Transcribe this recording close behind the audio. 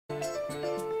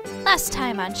Last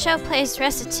time on Shou Plays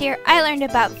Recettear, I learned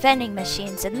about vending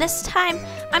machines, and this time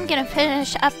I'm gonna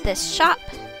finish up this shop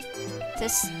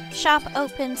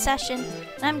open session,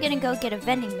 and I'm gonna go get a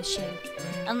vending machine.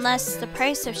 Unless the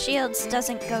price of shields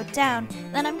doesn't go down,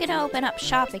 then I'm gonna open up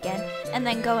shop again, and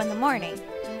then go in the morning.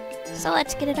 So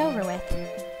let's get it over with.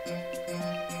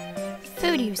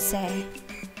 Food, you say?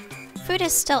 Food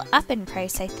is still up in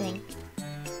price, I think.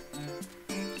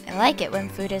 I like it when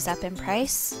food is up in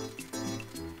price.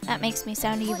 That makes me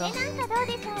sound evil.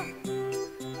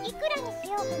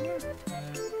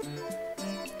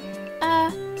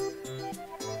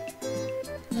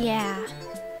 Yeah.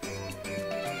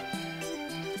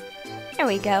 There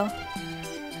we go.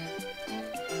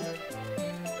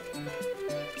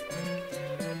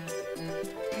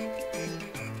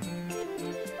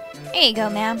 There you go,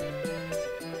 ma'am.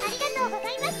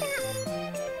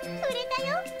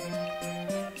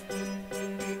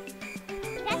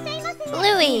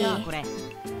 Louie!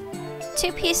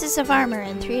 2 pieces of armor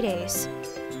in 3 days.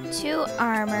 2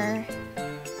 armor.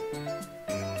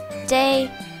 Day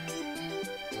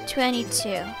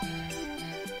 22.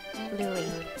 Louie.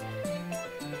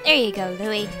 There you go,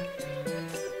 Louie.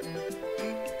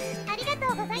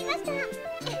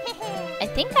 I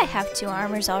think I have 2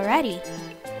 armors already.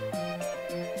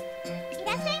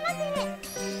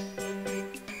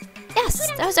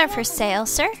 Yes, those are for sale,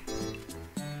 sir.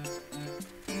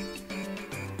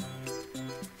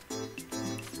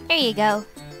 There you go.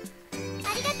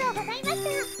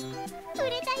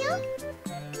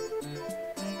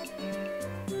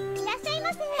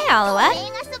 Hey, Alouette.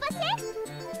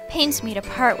 Pains me to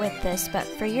part with this, but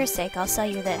for your sake, I'll sell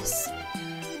you this.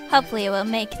 Hopefully it will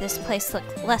make this place look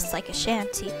less like a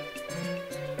shanty.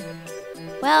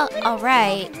 Well,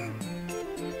 alright.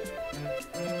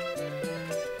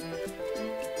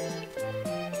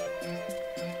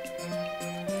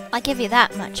 I'll give you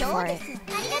that much for it.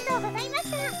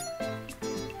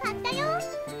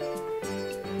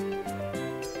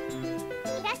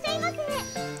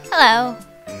 Hello.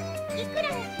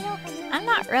 I'm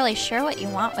not really sure what you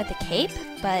want with the cape,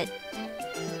 but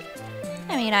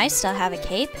I mean, I still have a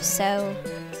cape, so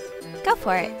go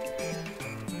for it.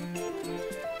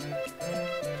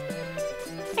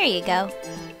 There you go.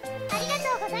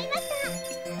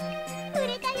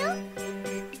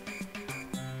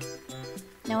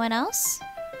 No one else?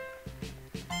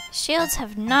 Shields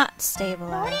have not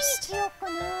stabilized.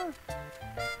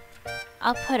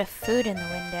 I'll put a food in the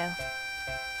window.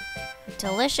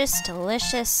 Delicious,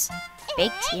 delicious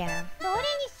baked yam.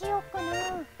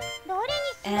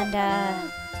 And,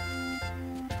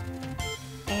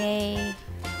 a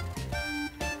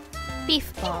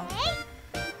beef ball.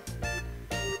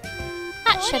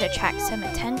 That should attract some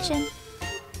attention.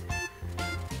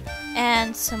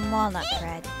 And some walnut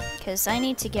bread, because I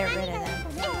need to get rid of them.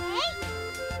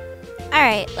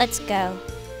 Alright, let's go.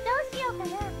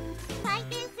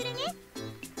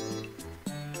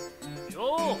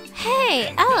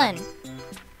 Hey, Ellen!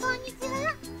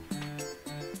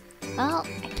 Well,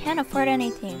 I can't afford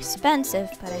anything expensive,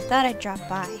 but I thought I'd drop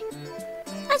by.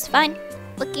 That's fine.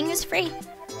 Looking is free.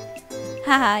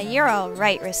 Haha, you're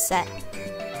alright, Recette.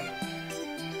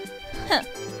 Huh.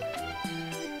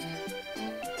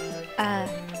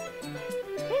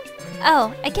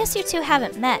 Oh, I guess you two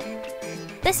haven't met.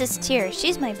 This is Tear.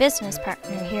 She's my business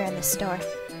partner here in the store.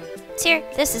 Tear,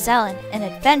 this is Ellen, an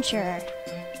adventurer.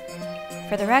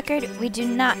 For the record, we do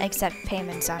not accept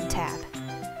payments on tab.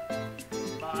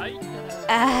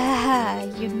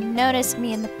 You noticed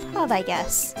me in the pub, I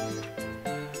guess.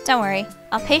 Don't worry,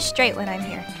 I'll pay straight when I'm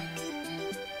here.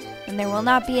 And there will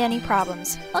not be any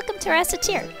problems. Welcome to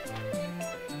Recettear.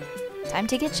 Time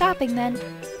to get shopping then.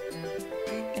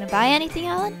 Gonna buy anything,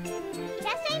 Ellen?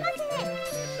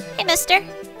 Hey, mister.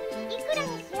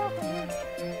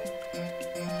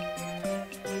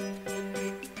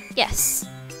 Yes.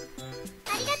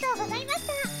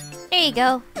 There you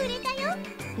go.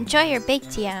 Enjoy your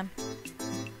baked yam.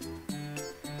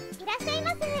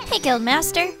 Hey,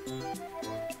 Guildmaster.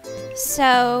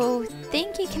 So,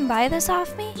 think you can buy this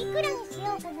off me?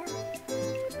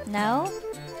 No?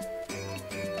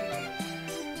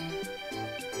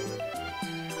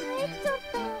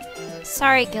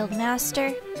 Sorry,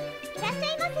 Guildmaster.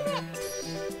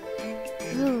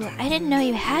 Ooh, I didn't know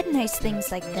you had nice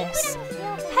things like this.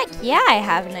 Heck yeah, I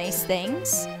have nice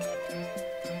things.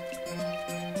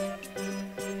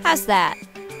 How's that?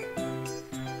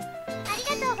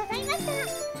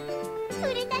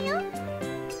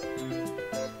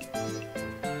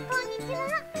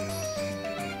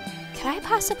 Could I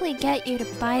possibly get you to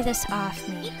buy this off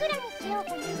me?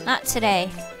 Not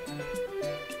today.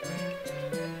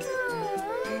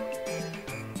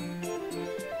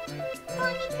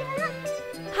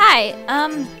 Hi,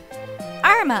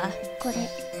 Arma. これ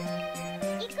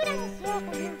いくらにしよう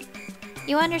かな。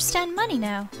 You understand money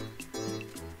now.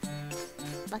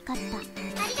 わかった。あ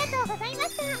りがとうございま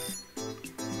した。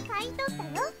買い取った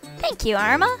よ。 Thank you,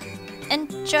 Arma.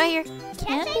 Enjoy your いらっし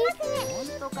ゃい candy? ませ。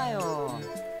 本当かよ。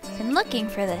 Been looking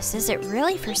for this. Is it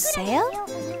really for いくらにし sale? ようか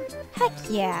な。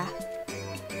 Heck yeah.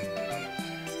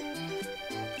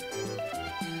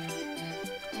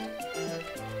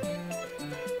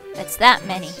 It's that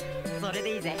many. それ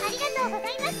でいいぜ。ありがとうござ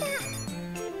いました。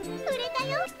売れた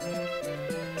よ。こ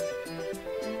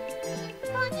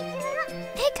んにちは。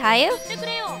 Hey, Caillou. してく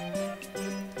れよ。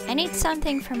 I need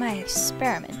something for my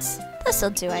experiments.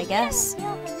 This'll do, I いくらに guess. し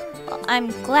ようかな。 Well,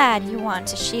 I'm glad you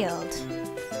want a shield.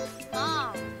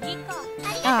 ああ、いいか。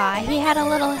 Aw, he had a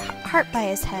little heart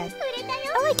by his head. 売れた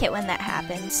よ。 I like it when that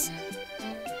happens.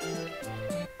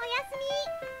 おやす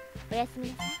み。おやすみ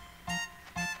なさい。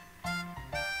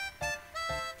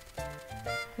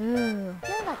 Ooh. 今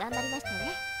日は頑張りました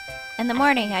ね。 In the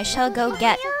morning, I shall go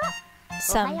get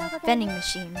some Ohayou gozaimasu. vending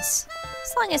machines.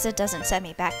 As long as it doesn't set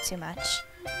me back too much.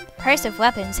 The price of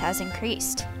weapons has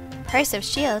increased. The price of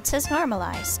shields has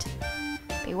normalized.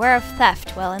 Beware of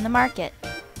theft while in the market.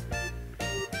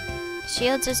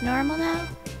 Shields is normal now?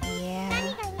 何 Yeah. がい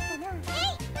いかな。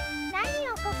何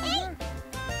をこかな。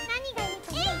何がいい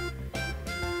か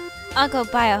な。 I'll go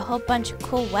buy a whole bunch of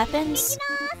cool 行き weapons ます。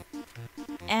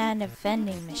 and a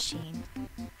vending machine.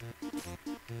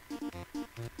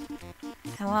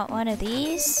 I want one of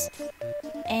these,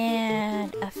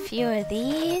 and a few of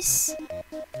these,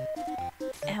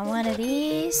 and one of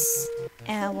these,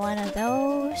 and one of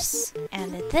those,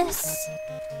 and this,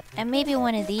 and maybe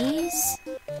one of these,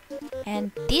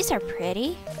 and these are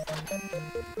pretty.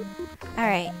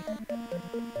 Alright.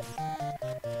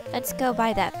 Let's go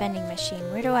buy that vending machine.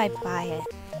 Where do I buy it?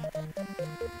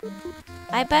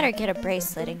 I better get a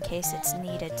bracelet in case it's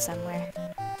needed somewhere.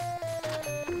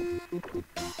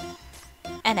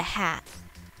 And a hat.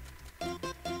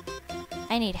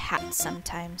 I need hats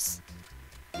sometimes.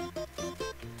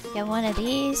 Get one of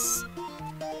these.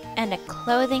 And a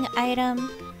clothing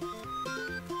item.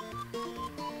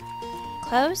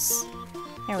 Clothes?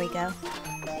 There we go.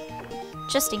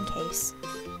 Just in case.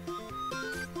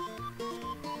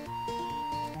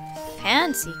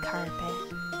 Fancy carpet.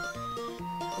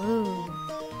 Ooh,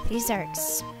 these are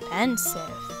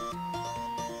expensive.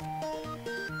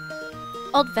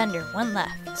 Old vendor, one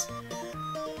left.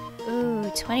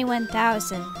 Ooh,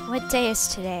 21,000. What day is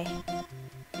today?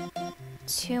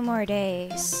 2 more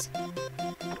days.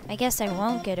 I guess I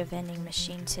won't get a vending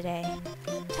machine today.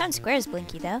 Town Square is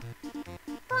blinky though.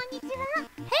 こんにちは。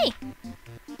 Hey!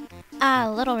 Ah,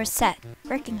 little Recette.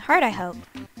 Working hard, I hope.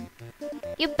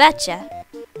 You betcha.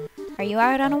 Are you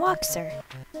out on a walk, sir?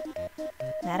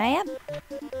 That I am.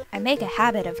 I make a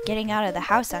habit of getting out of the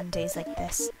house on days like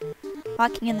this.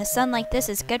 Walking in the sun like this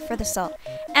is good for the soul,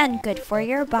 and good for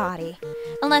your body.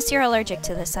 Unless you're allergic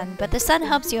to the sun, but the sun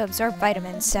helps you absorb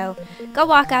vitamins, so go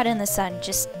walk out in the sun,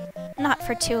 just not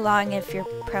for too long if you're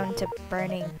prone to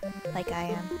burning like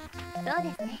I am. そう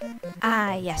ですね。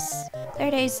 Ah, yes. Clear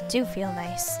days do feel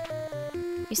nice.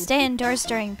 You stay indoors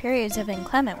during periods of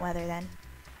inclement weather, then.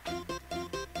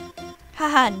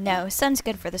 Haha, no. Sun's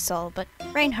good for the soul, but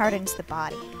rain hardens the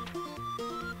body.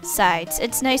 Besides,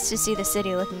 it's nice to see the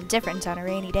city looking different on a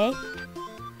rainy day.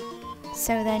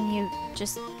 So then you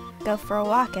just go for a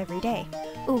walk every day.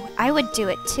 Ooh, I would do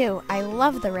it too. I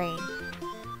love the rain.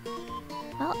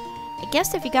 Well, I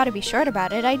guess if you gotta be short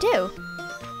about it, I do.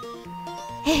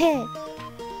 Hehe.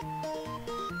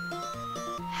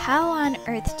 How on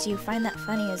earth do you find that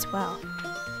funny as well?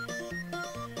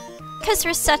 'Cause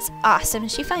Recette's awesome.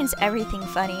 She finds everything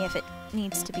funny if it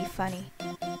needs to be funny. た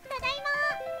だいま。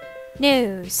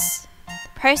 News.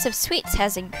 The price of sweets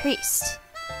has increased.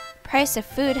 The price of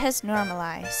food has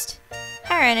normalized.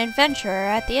 Hire an adventurer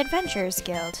at the Adventurers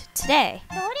Guild today.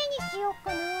 どれにしよう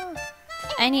かな。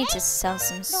 I need to sell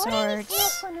some どれに swords. しよ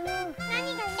うかな。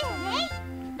何がいいか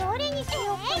な。どれにし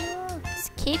ようかな。 It's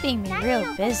keeping me real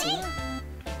busy.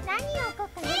 何をこう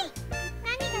かな。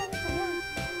何がいいかな。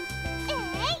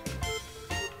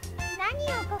何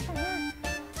をこうかな。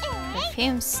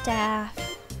 Perfume staff.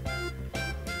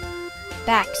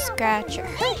 Back scratcher.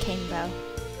 Hurricane bow.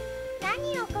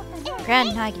 何をこうかな。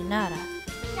 Grand Naginata.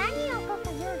 何をこう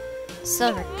かな。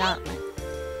 Silver gauntlet.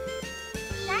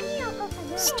 何をこうか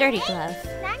な。 Sturdy glove.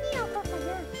 何をこうかな。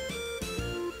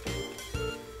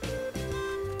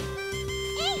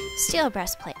 Steel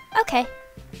breastplate. Okay. ど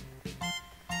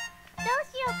う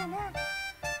しようかな。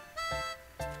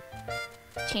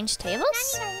 Change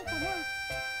tables? 何がいいかな。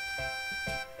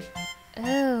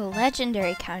 Ooh,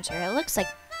 legendary counter. It looks like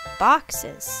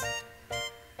boxes.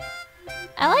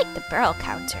 I like the barrel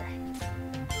counter.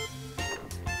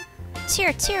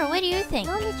 Tear, what do you think?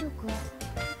 何でしょうか。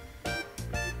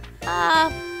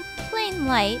 Plain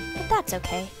light, but that's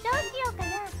okay. どうしようか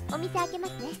な。お店開けま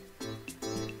すね。い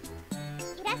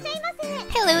らっしゃいませ。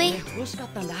 Hey, Louie. 欲しかっ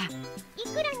たんだ。い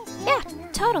くらにしよ Yeah, うかな。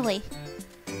 totally.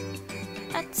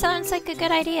 That sounds like a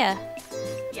good idea.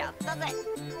 やったぜ。ありが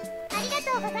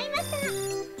とうございました。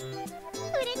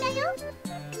売れたよ。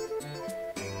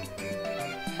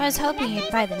 I was hoping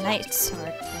you'd buy the night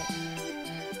sword, but...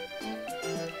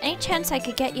 Any chance I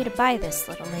could get you to buy this,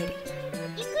 little lady?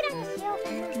 いくらにしよう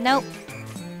かな。 Nope.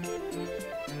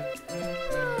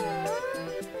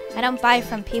 I don't buy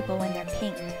from people when they're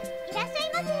pink. いらっしゃ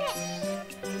いませ。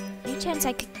 Any chance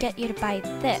I could get you to buy いく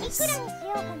ら this? にしようか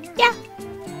な。 Yeah.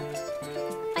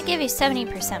 I'll give you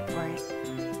 70% for it.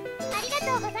 ありが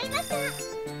とうございました。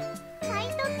買い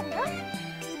取ったよ。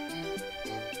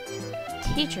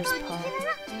 Teacher's こんにち pole. は。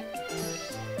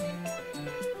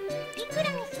いくらに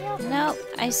しようかな。 No,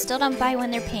 I still don't buy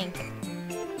when they're pink.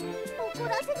 怒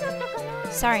らせちゃったかな。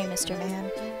 Sorry, Mr. Man. い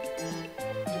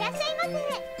らっしゃいま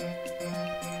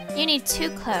せ。 You need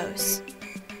 2 clothes.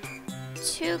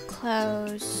 2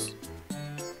 clothes.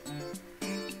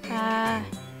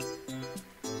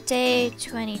 Day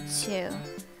 22.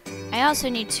 I also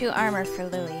need 2 armor for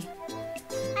Louis. あ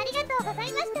りがとうござ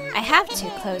いました。 I have 2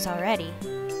 clothes already. い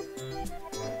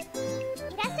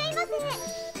らっしゃいませ。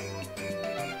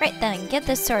 Right then, get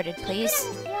this sorted, いくら please. にし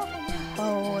ようかな。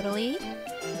 Totally.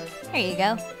 There you go. あ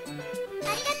りがと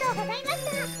うございまし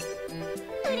た。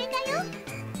売れたよ。こ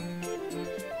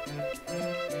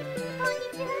んに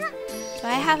ちは。 Do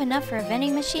I have enough for a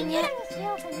vending machine いくら yet? にし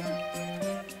ようかな。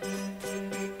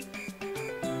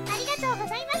ありがとうご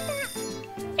ざいました。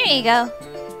 There you go.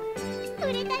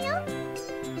 売れたよ。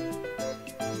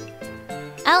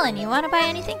 Ellen, you want to buy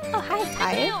anything? Oh, hi,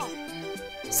 Kyle.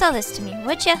 Sell this to me,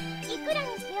 would ya? いくら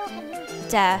にしようかな。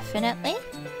 Definitely.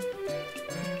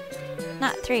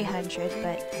 Not 300,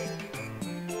 but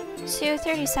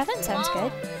 237 sounds good.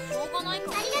 しょうがない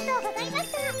か。ありがとうございま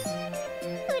した。売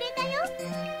れたよ。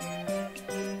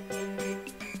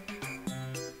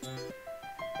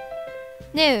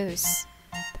 News.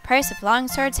 The price of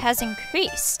longswords has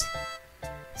increased.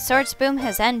 Swords boom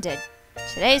has ended.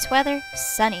 Today's weather,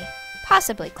 sunny,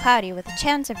 possibly cloudy with a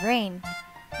chance of rain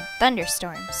and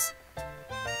thunderstorms.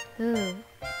 Ooh,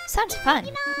 sounds fun.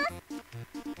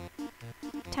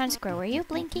 Town Square, were you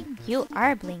blinking? You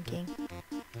are blinking.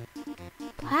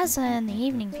 Plaza in the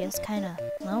evening feels kinda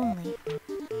lonely.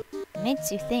 It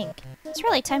makes you think. It's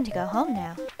really time to go home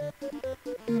now.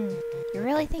 You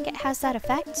really think it has that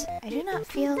effect? I do not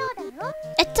feel... そうだよ。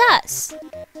 It does!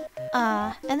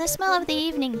 And the smell of the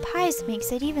evening pies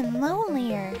makes it even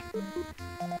lonelier.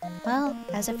 Well,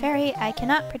 as a fairy, I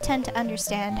cannot pretend to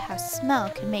understand how smell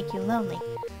can make you lonely,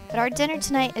 but our dinner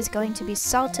tonight is going to be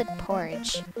salted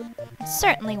porridge. It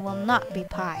certainly will not be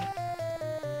pie.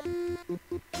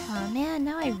 Oh man,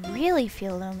 now I really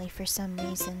feel lonely for some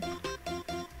reason.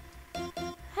 I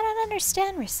don't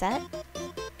understand, Recette.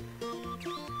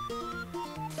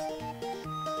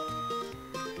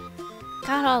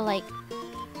 Got all like...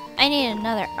 I need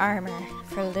another armor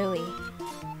for Louis.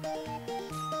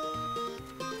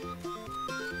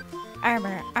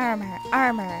 Armor, armor,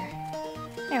 armor.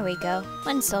 There we go.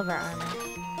 1 silver armor.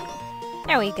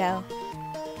 There we go.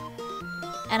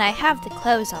 And I have the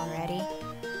clothes already.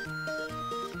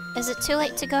 Is it too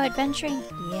late to go adventuring?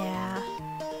 Yeah.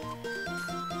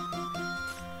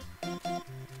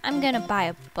 I'm gonna buy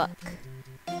a book.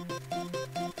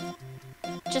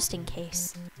 Just in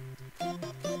case.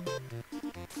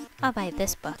 I'll buy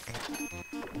this book.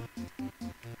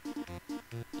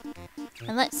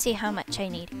 And let's see how much I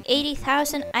need.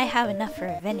 80,000? I have enough for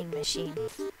a vending machine.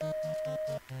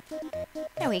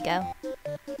 There we go.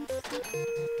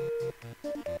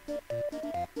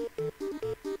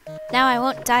 Now I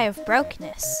won't die of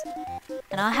brokenness.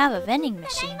 And I'll have a vending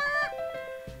machine.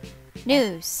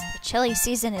 News! The chilly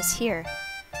season is here.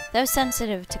 Those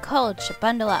sensitive to cold should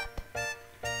bundle up.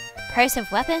 The price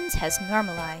of weapons has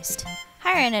normalized.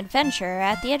 Hire an adventurer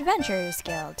at the Adventurers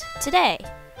Guild today.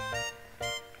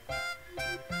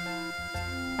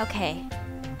 Okay.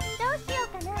 どうしよう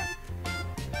かな。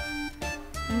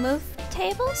 Move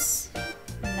tables?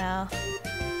 No.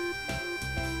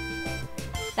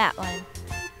 That one.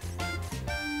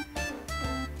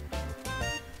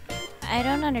 I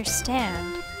don't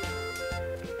understand.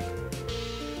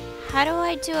 How do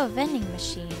I do a vending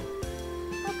machine? こ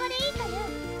こでいいかな。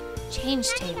 Change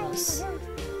何がいい tables. かな。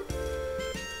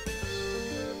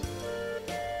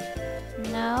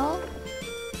 No.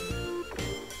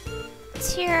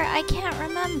 Recettear, I can't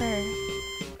remember.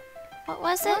 What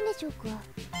was it? 何でしょうか。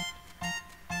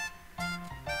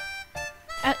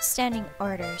 Outstanding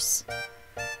orders.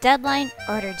 Deadline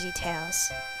order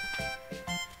details.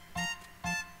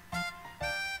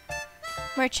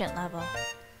 Merchant level.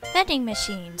 Vending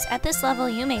machines. At this level,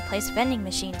 you may place vending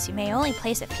machines. You may only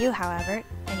place a few, however,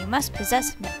 and you must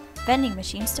possess vending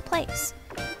machines to place.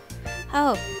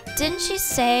 Oh, didn't she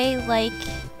say, like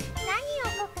何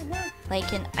を置こうかな。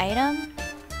 an item?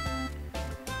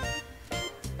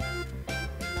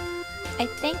 I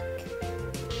think.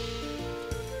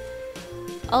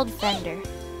 Old vendor.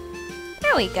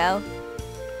 There we go.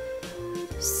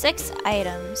 6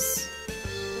 items.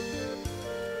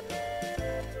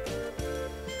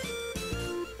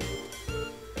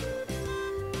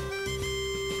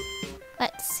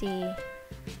 Let's see.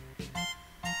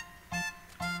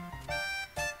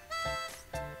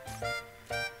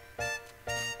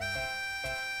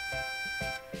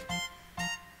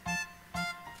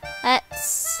 Let's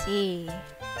see.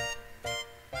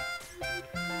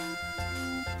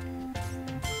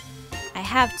 I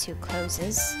have 2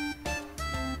 closes.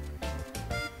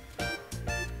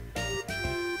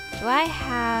 Do I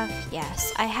have...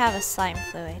 Yes, I have a slime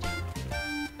fluid.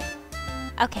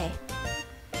 Okay.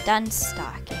 Done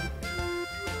stocking.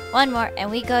 1 more and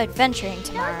we go adventuring どう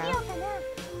し tomorrow. ようか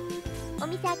な。お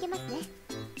店開けますね。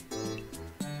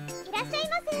いらっしゃい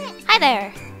ませ。 Hi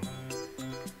there!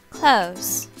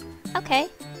 Close. Okay.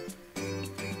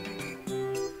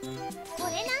 こ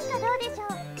れなんかどうでしょう。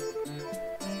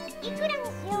いくらにし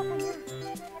ようかな。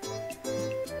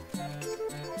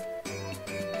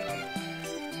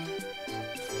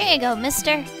 Here you go,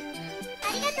 mister. あ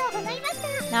りがとうございました。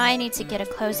 Now I need to get a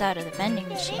close out of the vending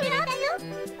テ machine. レビだよ。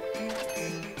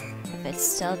 If it's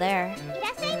still there. い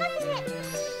らっしゃいませ。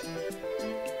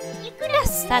いくら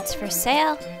Yes, that's for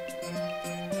sale.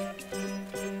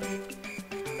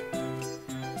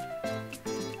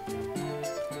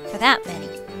 For that many.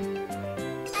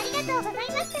 ありがとうござい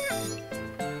ました。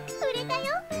売れたよ。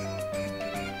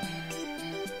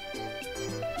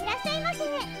いらっしゃいませ。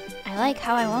 I like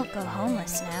how I won't go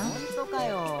homeless now. 本当か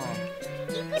よ。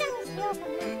いくらにしようか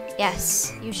な。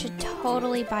 Yes, you should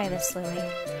totally buy this, Louie.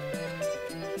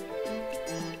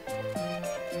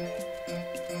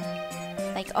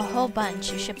 Like a whole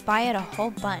bunch. You should buy it a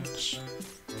whole bunch.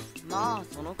 まあ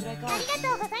そのくらいか。ありが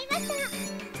とうございました。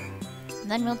 And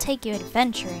then we'll take you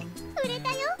adventuring. 売れ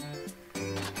たよ。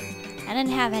 I didn't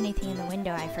have anything in the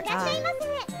window, I いらっし forgot. ゃいま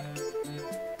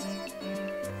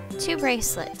せ。 2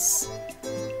 bracelets.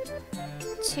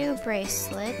 2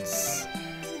 bracelets.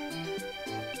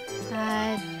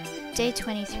 Day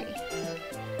 23.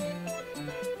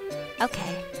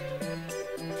 Okay.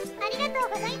 ありがとう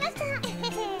ございました。疲れ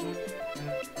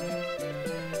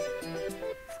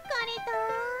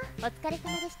た。お疲れ様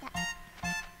でした。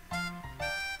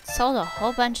 Sold a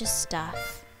whole bunch of stuff.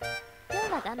 今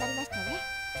日は頑張りましたね。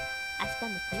明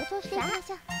日もこの調子でいきま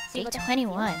しょう。 Day 21. 今日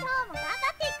も頑張っ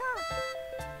てい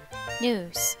こ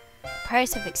News. The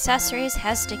price of accessories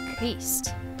has decreased.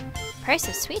 The price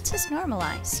of sweets has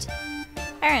normalized.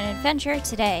 Are an adventure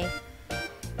today.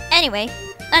 Anyway,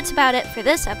 that's about it for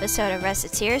this episode of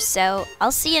Recettear, so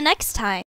I'll see you next time.